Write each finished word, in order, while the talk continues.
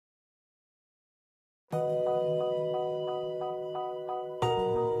Look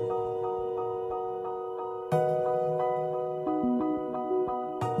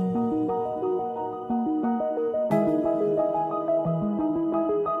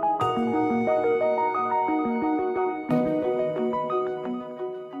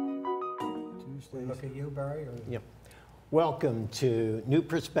at you, Barry. Or? Yep. Welcome to New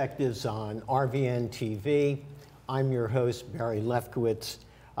Perspectives on RVN TV. I'm your host, Barry Lefkowitz.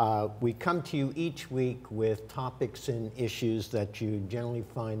 We come to you each week with topics and issues that you generally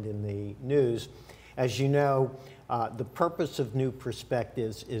find in the news. As you know, the purpose of New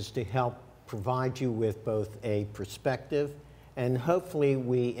Perspectives is to help provide you with both a perspective and hopefully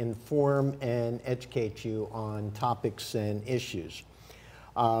we inform and educate you on topics and issues.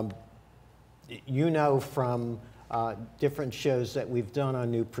 You know from different shows that we've done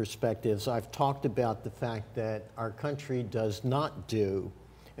on New Perspectives, I've talked about the fact that our country does not do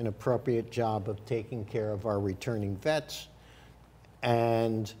an appropriate job of taking care of our returning vets,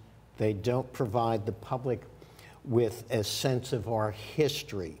 and they don't provide the public with a sense of our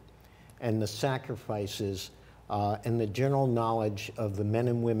history and the sacrifices and the general knowledge of the men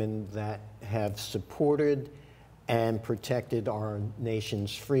and women that have supported and protected our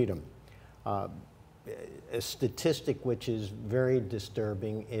nation's freedom. A statistic which is very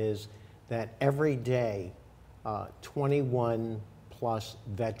disturbing is that every day 21 plus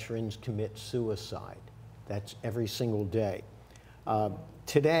veterans commit suicide. That's every single day.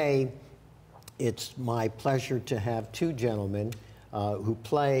 Today, it's my pleasure to have two gentlemen who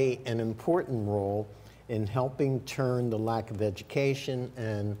play an important role in helping turn the lack of education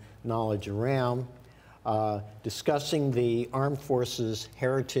and knowledge around. Discussing the Armed Forces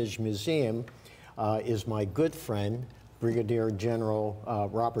Heritage Museum is my good friend, Brigadier General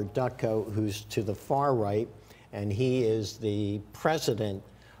Robert Dutko, who's to the far right, and he is the president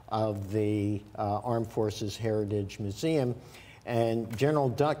of the Armed Forces Heritage Museum. And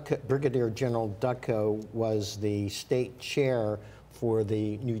Brigadier General Dutko was the state chair for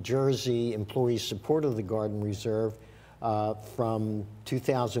the New Jersey Employee Support of the Guard and Reserve from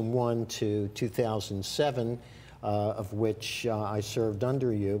 2001 to 2007, of which I served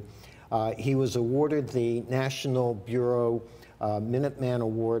under you. He was awarded the National Bureau Minuteman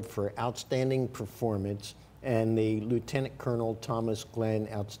Award for Outstanding Performance and the Lieutenant Colonel Thomas Glenn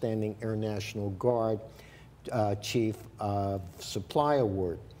Outstanding Air National Guard Chief of Supply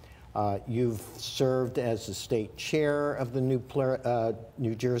Award. You've served as the state chair of the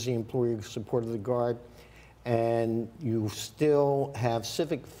New Jersey Employee Support of the Guard, and you still have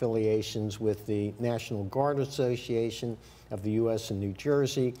civic affiliations with the National Guard Association of the U.S. and New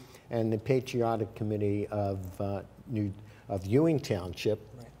Jersey and the Patriotic Committee of Ewing Township,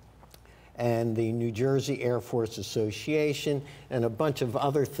 right, and the New Jersey Air Force Association, and a bunch of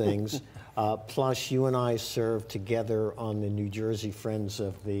other things. Plus, you and I served together on the New Jersey Friends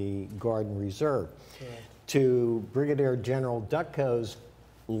of the Guard and Reserve. Right. To Brigadier General Dutko's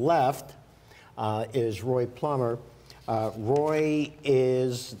left is Roy Plummer. Roy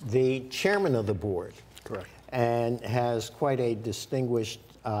is the chairman of the board. Correct. And has quite a distinguished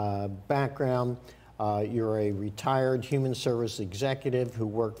background. You're a retired human service executive who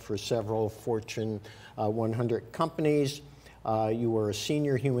worked for several Fortune 100 companies. You were a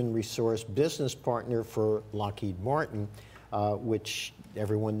senior human resource business partner for Lockheed Martin, which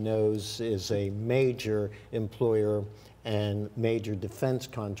everyone knows is a major employer and major defense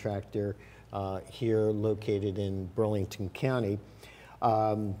contractor here located in Burlington County.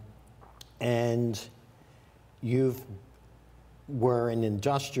 And you were an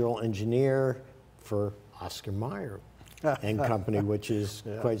industrial engineer for Oscar Mayer and Company, which is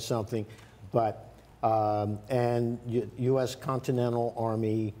quite something. But and U.S. Continental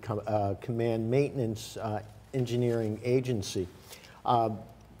Army Command Maintenance Engineering Agency.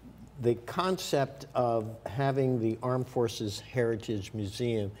 The concept of having the Armed Forces Heritage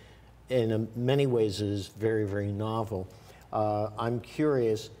Museum in many ways is very, very novel. I'm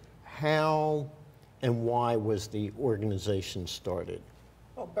curious, how and why was the organization started?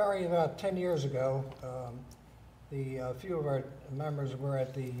 Well, Barry, about 10 years ago, a few of our members were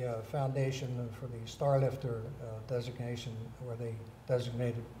at the foundation for the Starlifter designation, where they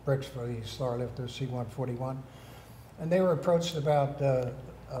designated bricks for the Starlifter C-141. And they were approached about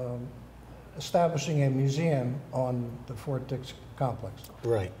establishing a museum on the Fort Dix complex.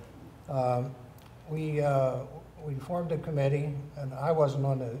 Right. We formed a committee, and I wasn't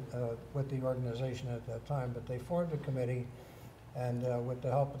on with the organization at that time, but they formed a committee, and with the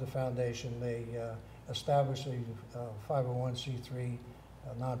help of the foundation, they established a 501c3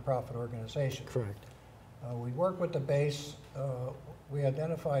 nonprofit organization. Correct. We work with the base we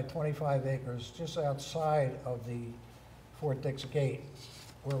identified 25 acres just outside of the Fort Dix gate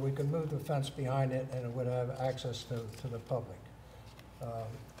where we could move the fence behind it and it would have access to the public.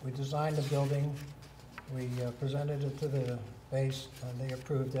 We designed the building, we presented it to the base, and they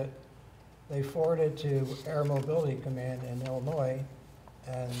approved it. They forwarded to Air Mobility Command in Illinois,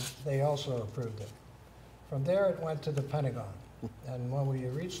 and they also approved it. From there, it went to the Pentagon. And when we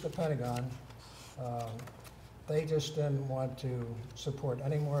reached the Pentagon, they just didn't want to support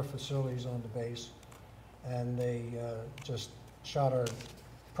any more facilities on the base, and they just shot our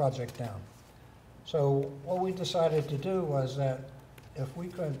project down. So what we decided to do was that if we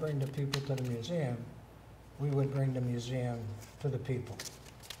couldn't bring the people to the museum, we would bring the museum to the people.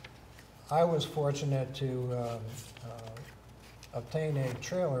 I was fortunate to obtain a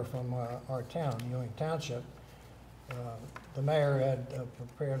trailer from our town, Ewing Township. The mayor had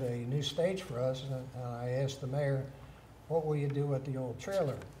prepared a new stage for us, and I asked the mayor, what will you do with the old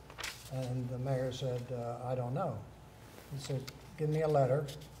trailer? And the mayor said, I don't know. He said, give me a letter,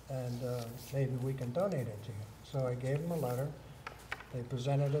 and maybe we can donate it to you. So I gave him a letter. They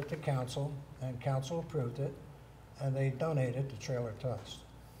presented it to council, and council approved it, and they donated the trailer to us.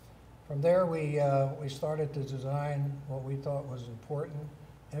 From there, we started to design what we thought was important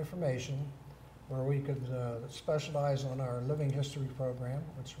information where we could specialize on our living history program,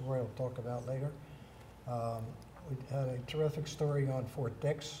 which Roy will talk about later. We had a terrific story on Fort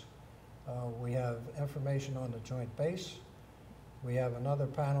Dix. We have information on the Joint Base. We have another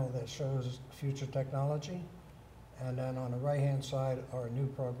panel that shows future technology. And then on the right-hand side, our new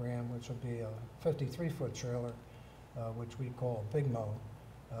program, which will be a 53-foot trailer, which we call Big Mo,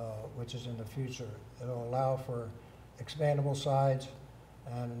 which is in the future. It'll allow for expandable sides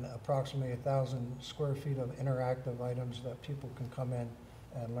and approximately 1,000 square feet of interactive items that people can come in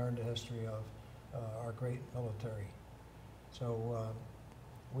and learn the history of our great military. So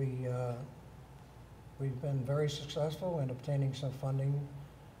we've been very successful in obtaining some funding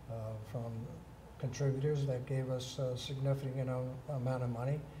from contributors that gave us a significant amount of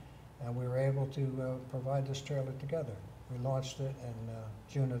money, and we were able to provide this trailer together. We launched it in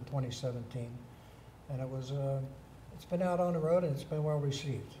June of 2017, and it's been out on the road and it's been well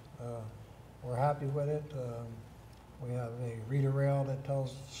received. We're happy with it. We have a reader rail that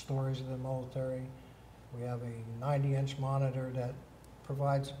tells stories of the military. We have a 90-inch monitor that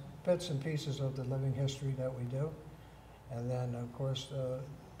provides bits and pieces of the living history that we do. And then, of course,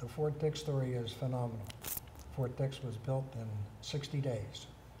 the Fort Dix story is phenomenal. Fort Dix was built in 60 days.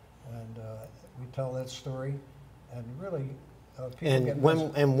 And we tell that story, and really, people get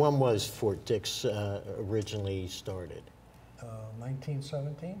And when was Fort Dix originally started?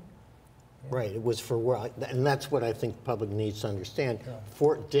 1917. Yeah. Right, it was for war, and that's what I think the public needs to understand. Yeah.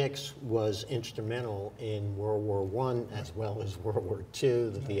 Fort Dix was instrumental in World War I as well as World War II,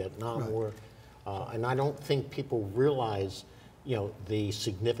 the Vietnam War, and I don't think people realize, the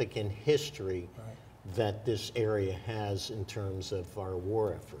significant history that this area has in terms of our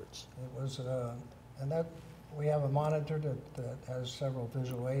war efforts. It was, and that we have a monitor that has several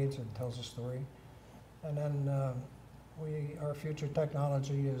visual aids and tells a story, and then our future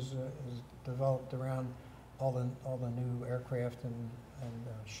technology is developed around all the new aircraft and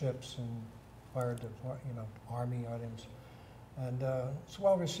ships and fire Army items, and it's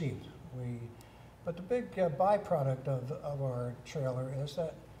well received. But the big byproduct of our trailer is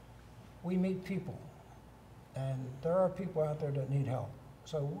that we meet people, and there are people out there that need help.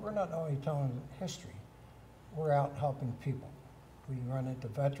 So we're not only telling history, we're out helping people. We run into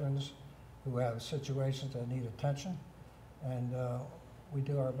veterans who have situations that need attention, and we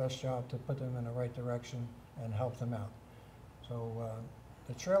do our best job to put them in the right direction and help them out. So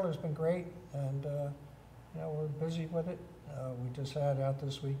the trailer's been great, and we're busy with it. We just had it out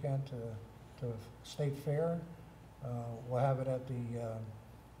this weekend to State Fair. We'll have it at the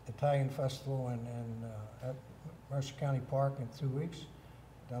Italian Festival at Mercer County Park in 2 weeks.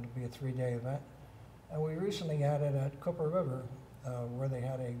 That'll be a 3-day event. And we recently had it at Cooper River, where they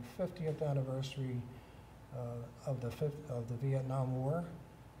had a 50th anniversary of the Vietnam War,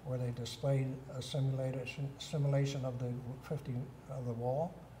 where they displayed a simulation of the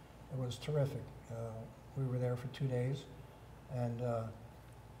wall. It was terrific. We were there for 2 days, and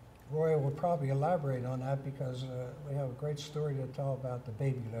Roy will probably elaborate on that because we have a great story to tell about the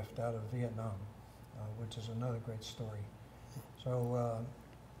baby lift out of Vietnam, which is another great story. So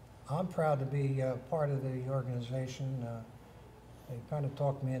I'm proud to be part of the organization. They kind of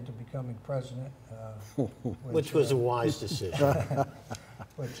talked me into becoming president. Which was a wise decision.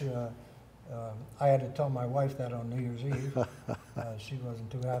 Which I had to tell my wife that on New Year's Eve. She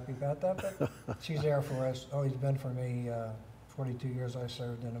wasn't too happy about that, but she's there for us, always been for me 22 years I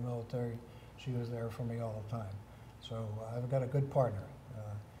served in the military, she was there for me all the time. So I've got a good partner.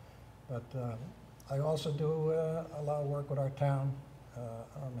 But I also do a lot of work with our town.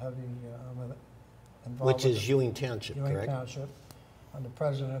 I'm involved Which is Ewing Township, Ewing correct? Township. I'm the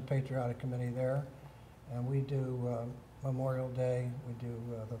president of the Patriotic Committee there. And we do Memorial Day, we do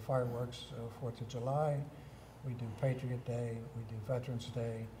the fireworks, 4th of July, we do Patriot Day, we do Veterans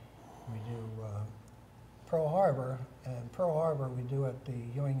Day, we do Pearl Harbor, and Pearl Harbor we do at the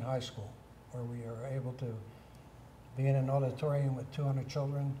Ewing High School, where we are able to be in an auditorium with 200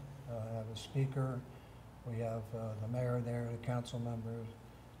 children, have a speaker, we have the mayor there, the council members,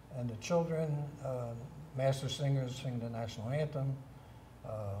 and the children, master singers sing the national anthem.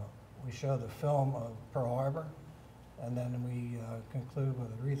 We show the film of Pearl Harbor, and then we conclude with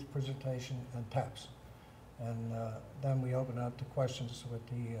a wreath presentation and taps. And then we open up to questions with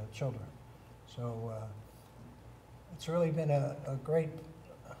the children. So it's really been a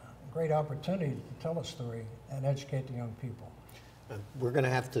great opportunity to tell a story and educate the young people. We're going to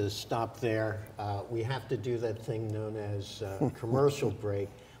have to stop there. We have to do that thing known as commercial break.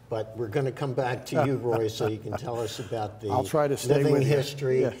 But we're going to come back to you, Roy, so you can tell us about the I'll try to stay living with you.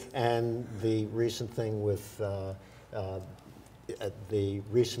 history Yes. and the recent thing with the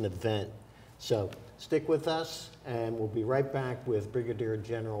recent event. So stick with us, and we'll be right back with Brigadier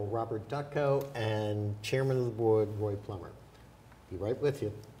General Robert Dutko and Chairman of the Board, Roy Plummer. Be right with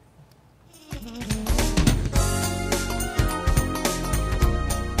you.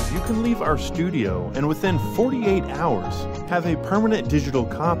 You can leave our studio and within 48 hours have a permanent digital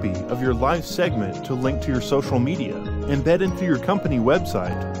copy of your live segment to link to your social media, embed into your company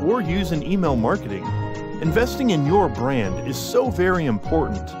website, or use in email marketing. Investing in your brand is so very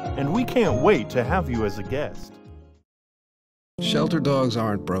important, and we can't wait to have you as a guest. Shelter dogs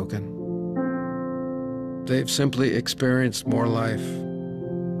aren't broken. They've simply experienced more life.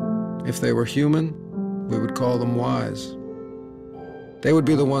 If they were human, we would call them wise. They would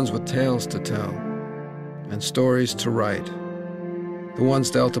be the ones with tales to tell and stories to write, the ones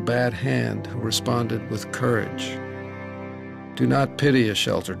dealt a bad hand who responded with courage. Do not pity a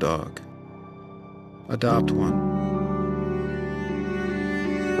shelter dog. Adopt one.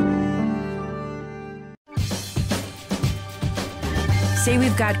 Say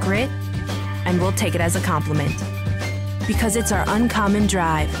we've got grit, and we'll take it as a compliment. Because it's our uncommon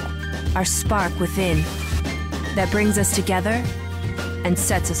drive, our spark within, that brings us together and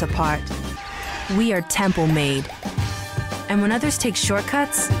sets us apart. We are temple made. And when others take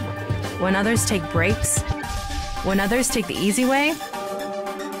shortcuts, when others take breaks, when others take the easy way,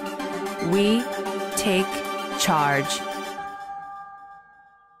 we take charge.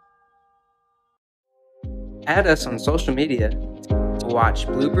 Add us on social media to watch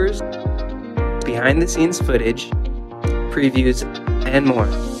bloopers, behind-the-scenes footage, previews, and more.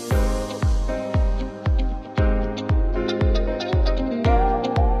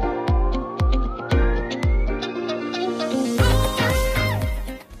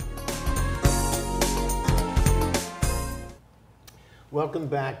 Welcome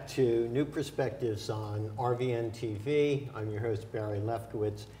back to New Perspectives on RVN TV. I'm your host, Barry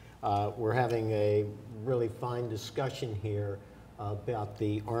Lefkowitz. We're having a really fine discussion here about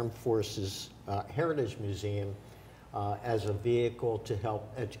the Armed Forces Heritage Museum as a vehicle to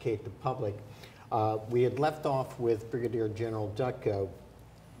help educate the public. We had left off with Brigadier General Dutko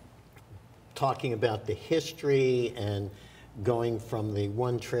talking about the history and going from the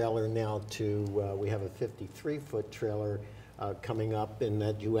one trailer now to, we have a 53-foot trailer coming up, and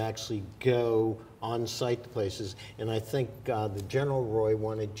that you actually go on site to places. And I think the General Roy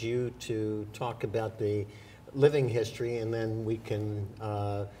wanted you to talk about the living history, and then we can,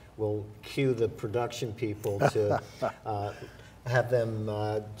 we'll cue the production people to have them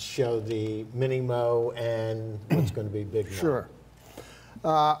show the mini-mo and what's going to be big mo. Sure.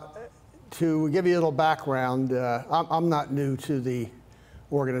 To give you a little background, I'm not new to the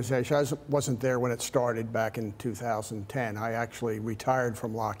organization. I wasn't there when it started back in 2010. I actually retired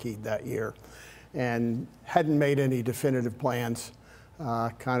from Lockheed that year and hadn't made any definitive plans.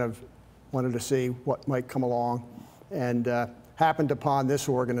 Kind of wanted to see what might come along, and happened upon this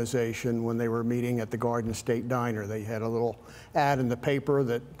organization when they were meeting at the Garden State Diner. They had a little ad in the paper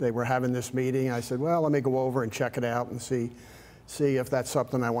that they were having this meeting. I said, well, let me go over and check it out and see if that's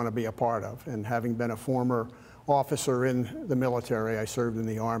something I want to be a part of. And having been a former officer in the military, I served in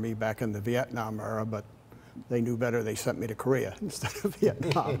the Army back in the Vietnam era, but they knew better. They sent me to Korea instead of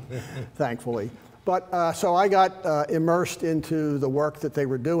Vietnam, thankfully. But so I got immersed into the work that they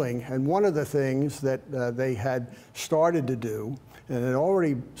were doing, and one of the things that they had started to do and it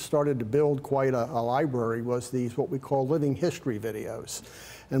already started to build quite a library, was these what we call living history videos.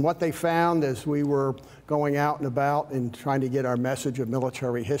 And what they found as we were going out and about and trying to get our message of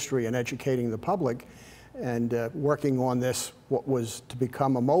military history and educating the public, and working on this, what was to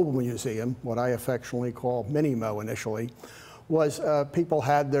become a mobile museum, what I affectionately call Mini-Mo initially, was people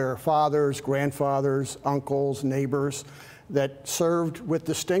had their fathers, grandfathers, uncles, neighbors that served with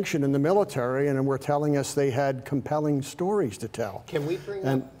distinction in the military and were telling us they had compelling stories to tell. Can we bring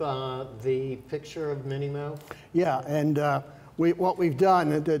up the picture of Mini-Mo? Yeah, and what we've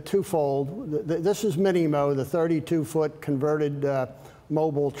done, twofold. This is Mini-Mo, the 32-foot converted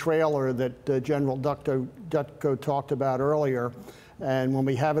mobile trailer that General Dutko talked about earlier. And when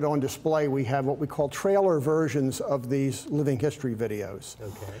we have it on display, we have what we call trailer versions of these living history videos.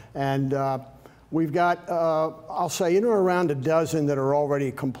 Okay. And we've got, I'll say, around a dozen that are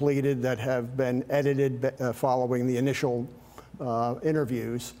already completed that have been edited following the initial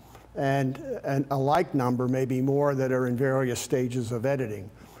interviews, and a like number, maybe more, that are in various stages of editing.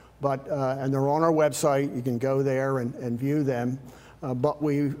 But, and they're on our website. You can go there and view them. But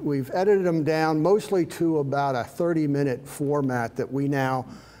we've edited them down mostly to about a 30-minute format that we now,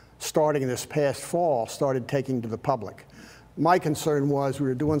 starting this past fall, started taking to the public. My concern was we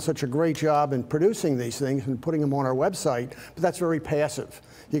were doing such a great job in producing these things and putting them on our website, but that's very passive.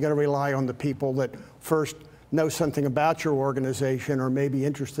 You got to rely on the people that first know something about your organization or may be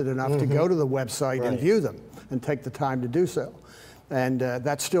interested enough to go to the website and view them and take the time to do so. And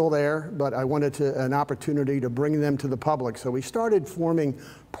that's still there, but I wanted an opportunity to bring them to the public. So we started forming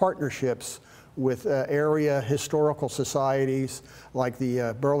partnerships with area historical societies, like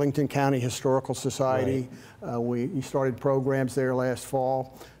the Burlington County Historical Society. We started programs there last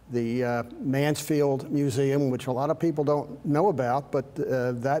fall. The Mansfield Museum, which a lot of people don't know about, but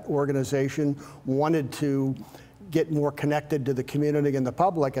that organization wanted to get more connected to the community and the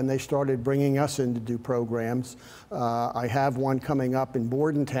public, and they started bringing us in to do programs. I have one coming up in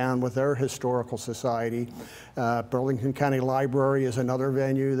Bordentown with their historical society. Burlington County Library is another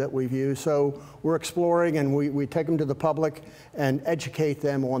venue that we've used. So we're exploring, and we take them to the public and educate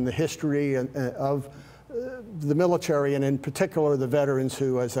them on the history of the military, and in particular the veterans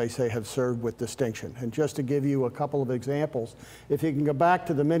who, as I say, have served with distinction. And just to give you a couple of examples, if you can go back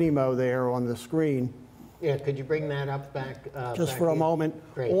to the Mini-Mo there on the screen. Yeah, could you bring that up back? Just for a moment.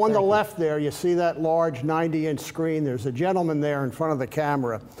 Great, on the left there, you see that large 90-inch screen. There's a gentleman there in front of the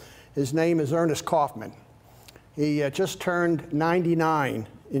camera. His name is Ernest Kaufman. He just turned 99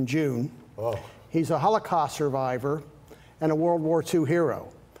 in June. Oh. He's a Holocaust survivor and a World War II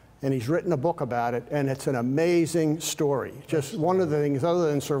hero. And he's written a book about it, and it's an amazing story. Just one of the things, other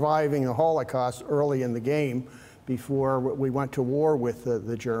than surviving the Holocaust early in the game, before we went to war with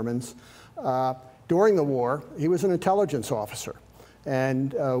the Germans, during the war, he was an intelligence officer.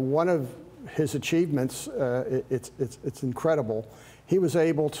 And one of his achievements, it's incredible, he was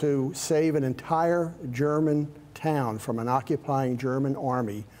able to save an entire German town from an occupying German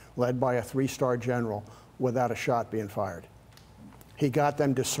army led by a 3-star general without a shot being fired. He got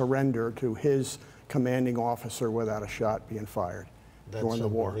them to surrender to his commanding officer without a shot being fired during the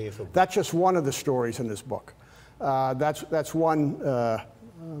war. That's just one of the stories in this book. That's one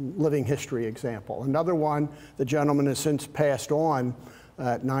living history example. Another one, the gentleman has since passed on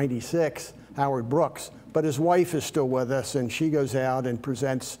at 96, Howard Brooks, but his wife is still with us, and she goes out and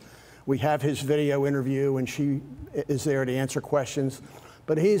presents. We have his video interview, and she is there to answer questions.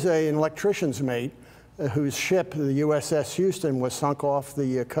 But he's an electrician's mate whose ship, the USS Houston, was sunk off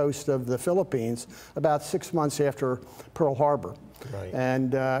the coast of the Philippines about 6 months after Pearl Harbor. Right.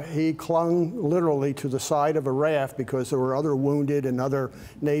 And he clung literally to the side of a raft because there were other wounded and other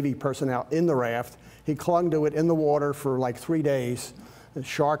Navy personnel in the raft. He clung to it in the water for like 3 days.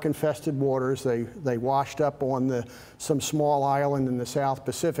 Shark-infested waters. They washed up on some small island in the South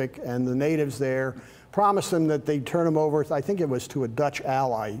Pacific, and the natives there promised him that they'd turn him over, I think it was to a Dutch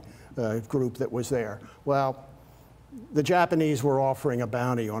ally group that was there. Well, the Japanese were offering a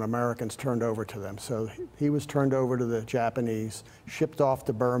bounty on Americans turned over to them. So he was turned over to the Japanese, shipped off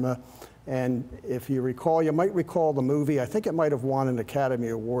to Burma. And if you recall, you might recall the movie, I think it might have won an Academy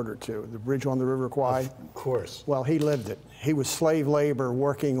Award or two, The Bridge on the River Kwai. Of course. Well, he lived it. He was slave labor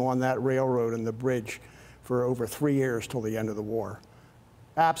working on that railroad and the bridge for over 3 years till the end of the war.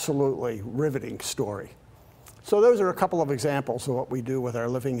 Absolutely riveting story. So those are a couple of examples of what we do with our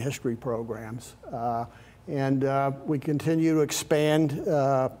living history programs. And we continue to expand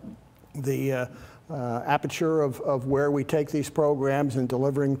the aperture of where we take these programs and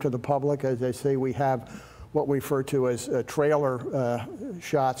delivering to the public. As I say, we have what we refer to as trailer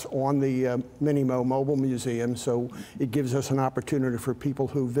shots on the Minimo Mobile Museum. So it gives us an opportunity for people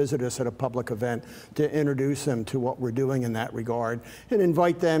who visit us at a public event to introduce them to what we're doing in that regard and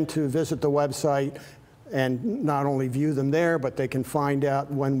invite them to visit the website and not only view them there, but they can find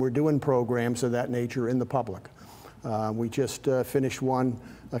out when we're doing programs of that nature in the public. We just finished one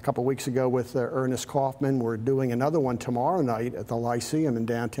a couple weeks ago with Ernest Kaufman. We're doing another one tomorrow night at the Lyceum in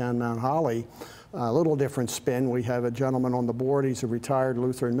downtown Mount Holly. A little different spin. We have a gentleman on the board. He's a retired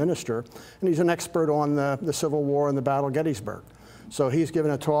Lutheran minister, and he's an expert on the Civil War and the Battle of Gettysburg. So he's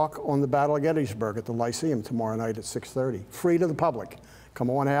giving a talk on the Battle of Gettysburg at the Lyceum tomorrow night at 6:30. Free to the public. Come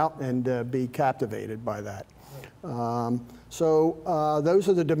on out and be captivated by that. Those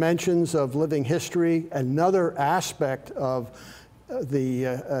are the dimensions of living history. Another aspect of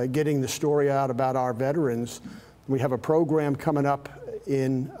the getting the story out about our veterans, we have a program coming up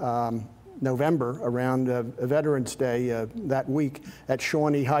in November around Veterans Day that week at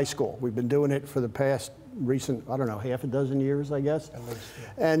Shawnee High School. We've been doing it for the past recent, I don't know, half a dozen years, I guess. At least,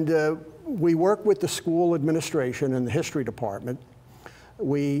 yeah. And we work with the school administration and the history department.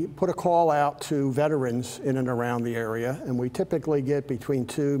 We put a call out to veterans in and around the area, and we typically get between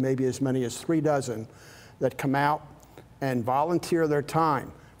 2, maybe as many as 3 dozen that come out and volunteer their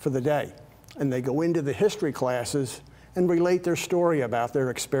time for the day. And they go into the history classes and relate their story about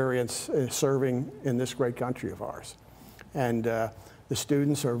their experience serving in this great country of ours. And the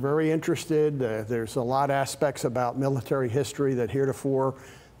students are very interested. There's a lot of aspects about military history that heretofore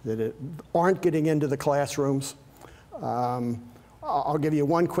that aren't getting into the classrooms. I'll give you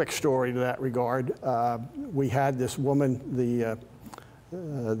one quick story to that regard. We had this woman,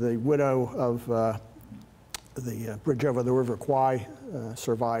 the widow of the Bridge Over the River Kwai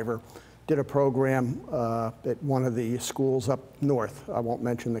survivor, did a program at one of the schools up north. I won't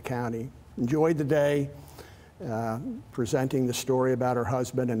mention the county. Enjoyed the day, presenting the story about her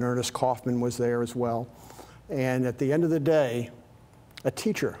husband, and Ernest Kaufman was there as well. And at the end of the day, a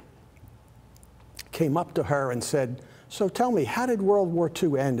teacher came up to her and said, "So tell me, how did World War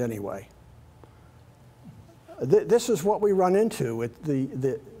II end anyway?" This is what we run into with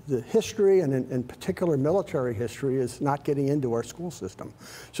the history, and in particular military history, is not getting into our school system.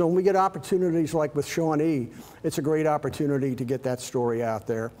 So when we get opportunities like with Shawnee, it's a great opportunity to get that story out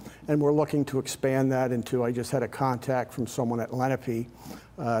there. And we're looking to expand that into, I just had a contact from someone at Lenape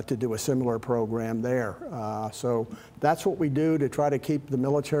to do a similar program there. So that's what we do to try to keep the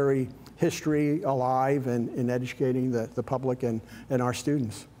military history alive and in educating the public and our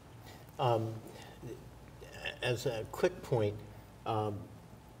students. As a quick point,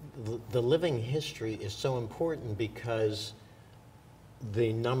 the living history is so important because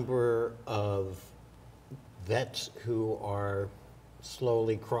the number of vets who are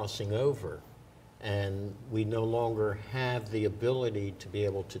slowly crossing over, and we no longer have the ability to be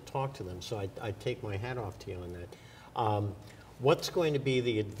able to talk to them. So I take my hat off to you on that. What's going to be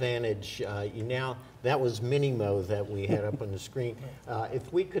the advantage? That was Minimo that we had up on the screen.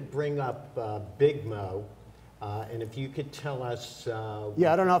 If we could bring up Big Mo, and if you could tell us...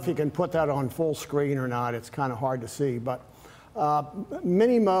 yeah, I don't know if you can put that on full screen or not. It's kind of hard to see. But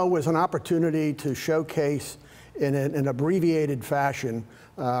Minimo was an opportunity to showcase in an abbreviated fashion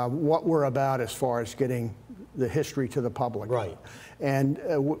what we're about as far as getting the history to the public. Right. And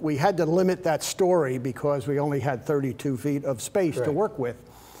we had to limit that story because we only had 32 feet of space to work with.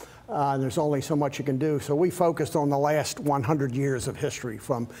 There's only so much you can do. So we focused on the last 100 years of history,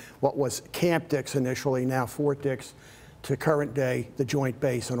 from what was Camp Dix initially, now Fort Dix, to current day, the Joint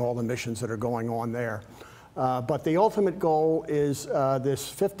Base and all the missions that are going on there. But the ultimate goal is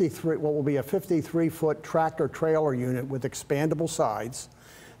this what will be a 53-foot tractor trailer unit with expandable sides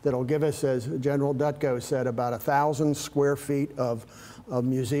that'll give us, as General Dutko said, about 1,000 square feet of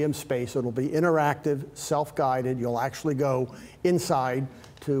museum space. It'll be interactive, self-guided. You'll actually go inside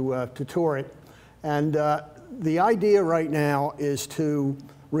to tour it. And the idea right now is to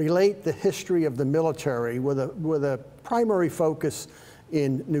relate the history of the military with a primary focus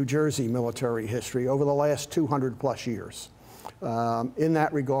in New Jersey military history over the last 200 plus years. In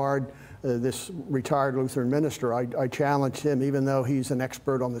that regard, this retired Lutheran minister, I challenged him, even though he's an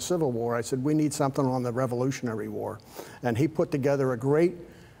expert on the Civil War, I said, we need something on the Revolutionary War. And he put together a great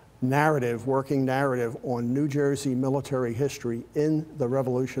narrative, working narrative on New Jersey military history in the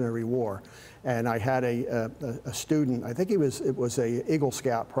Revolutionary War. And I had a student, I think it was a Eagle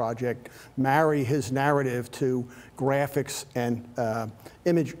Scout project, marry his narrative to graphics and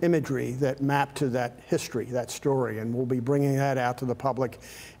imagery that map to that history, that story. And we'll be bringing that out to the public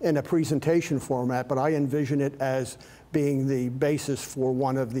in a presentation format, but I envision it as being the basis for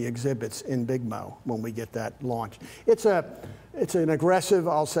one of the exhibits in Big Mo when we get that launched. It's an aggressive,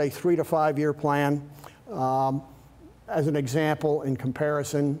 I'll say, 3 to 5 year plan. As an example, in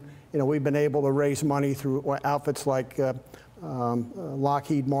comparison, we've been able to raise money through outfits like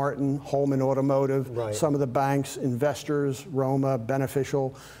Lockheed Martin, Holman Automotive, right. Some of the banks, investors, Roma,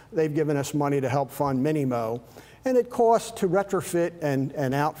 Beneficial. They've given us money to help fund Minimo. And it costs to retrofit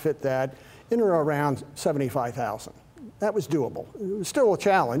and outfit that in or around $75,000. That was doable. It was still a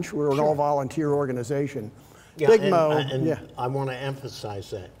challenge. We're an all-volunteer organization. Yeah, Big Mo, and I want to emphasize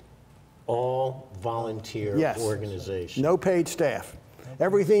that. All volunteer organization. No paid staff.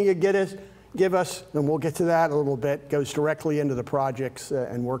 Everything you give us, and we'll get to that a little bit, goes directly into the projects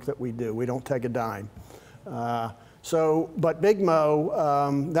and work that we do. We don't take a dime. But Big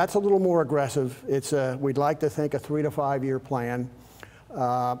Mo, that's a little more aggressive. We'd like to think a 3 to 5 year plan.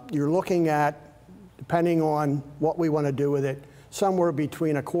 You're looking at, depending on what we want to do with it, somewhere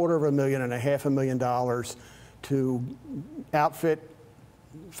between $250,000 and $500,000 to outfit,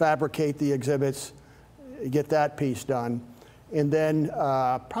 fabricate the exhibits, get that piece done, and then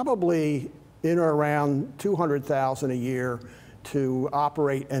probably in or around $200,000 a year to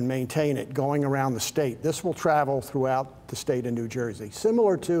operate and maintain it going around the state. This will travel throughout the state of New Jersey.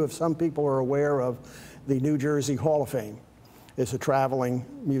 Similar to, if some people are aware of, the New Jersey Hall of Fame is a traveling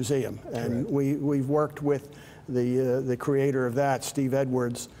museum. And we've worked with the creator of that, Steve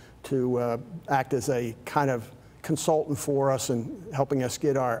Edwards, to act as a kind of consultant for us and helping us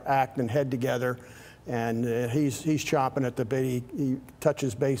get our act and head together. And he's chomping at the bit. He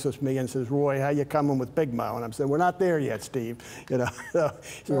touches base with me and says, "Roy, how you coming with Big Mo?" And I'm saying, "We're not there yet, Steve." So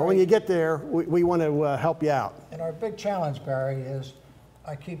when you get there, we want to help you out. And our big challenge, Barry, is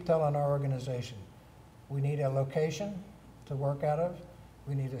I keep telling our organization, we need a location to work out of.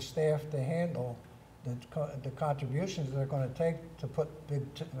 We need a staff to handle the contributions they're going to take to put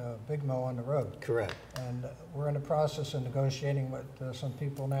Big Mo on the road. Correct. And we're in the process of negotiating with some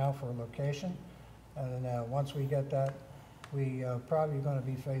people now for a location. And once we get that, we probably going to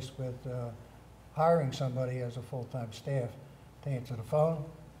be faced with hiring somebody as a full-time staff to answer the phone,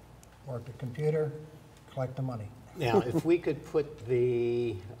 work the computer, collect the money. Now, if we could put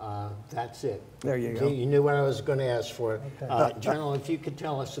the, that's it. There you go. You knew what I was going to ask for. Okay. General, if you could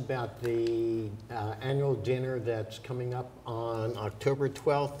tell us about the annual dinner that's coming up on October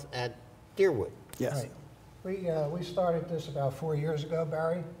 12th at Deerwood. Yes. Right. We started this about 4 years ago,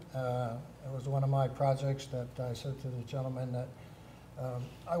 Barry. It was one of my projects that I said to the gentleman that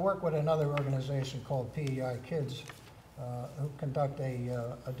I work with another organization called PEI Kids who conduct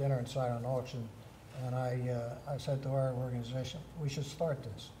a dinner and silent auction. And I said to our organization, we should start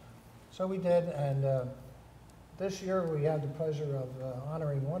this. So we did, and this year we had the pleasure of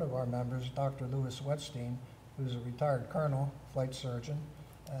honoring one of our members, Dr. Louis Wetstein, who's a retired colonel, flight surgeon,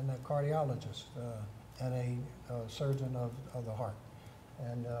 and a cardiologist, and a surgeon of the heart.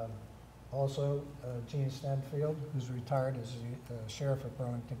 And also Gene Stanfield, who's retired as the sheriff of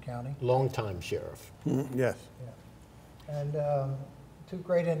Burlington County. Longtime sheriff. Yes. Yeah. And two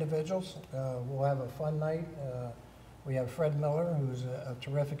great individuals. We'll have a fun night. We have Fred Miller, who's a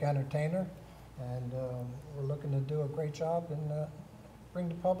terrific entertainer, and we're looking to do a great job and bring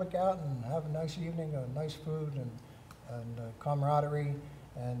the public out and have a nice evening, nice food and camaraderie,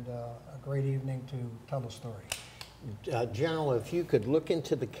 and a great evening to tell a story. General, if you could look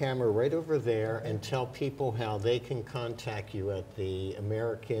into the camera right over there and tell people how they can contact you at the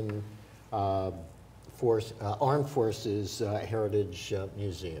American Armed Forces Heritage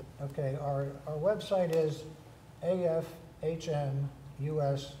Museum. Okay, our website is afhmus.org.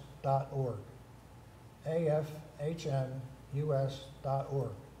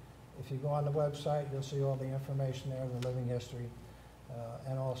 afhmus.org. If you go on the website, you'll see all the information there, the living history,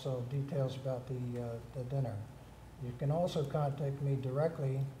 and also details about the dinner. You can also contact me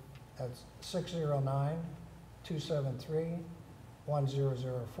directly at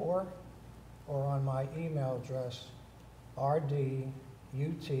 609-273-1004 or on my email address,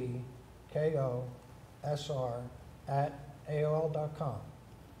 rdutko@aol.com.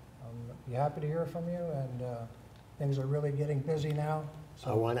 Be happy to hear from you, and things are really getting busy now.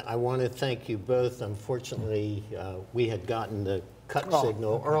 So I want to thank you both. Unfortunately, we had gotten the cut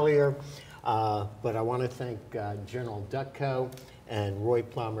signal earlier, but I want to thank General Dutko and Roy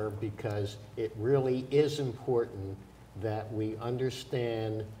Plummer, because it really is important that we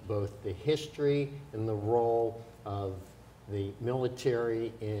understand both the history and the role of the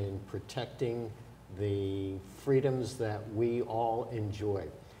military in protecting the freedoms that we all enjoy.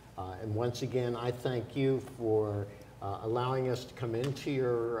 And once again, I thank you for allowing us to come into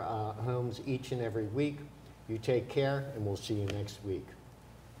your homes each and every week. You take care, and we'll see you next week.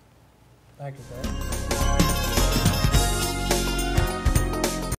 Thank you, Dave.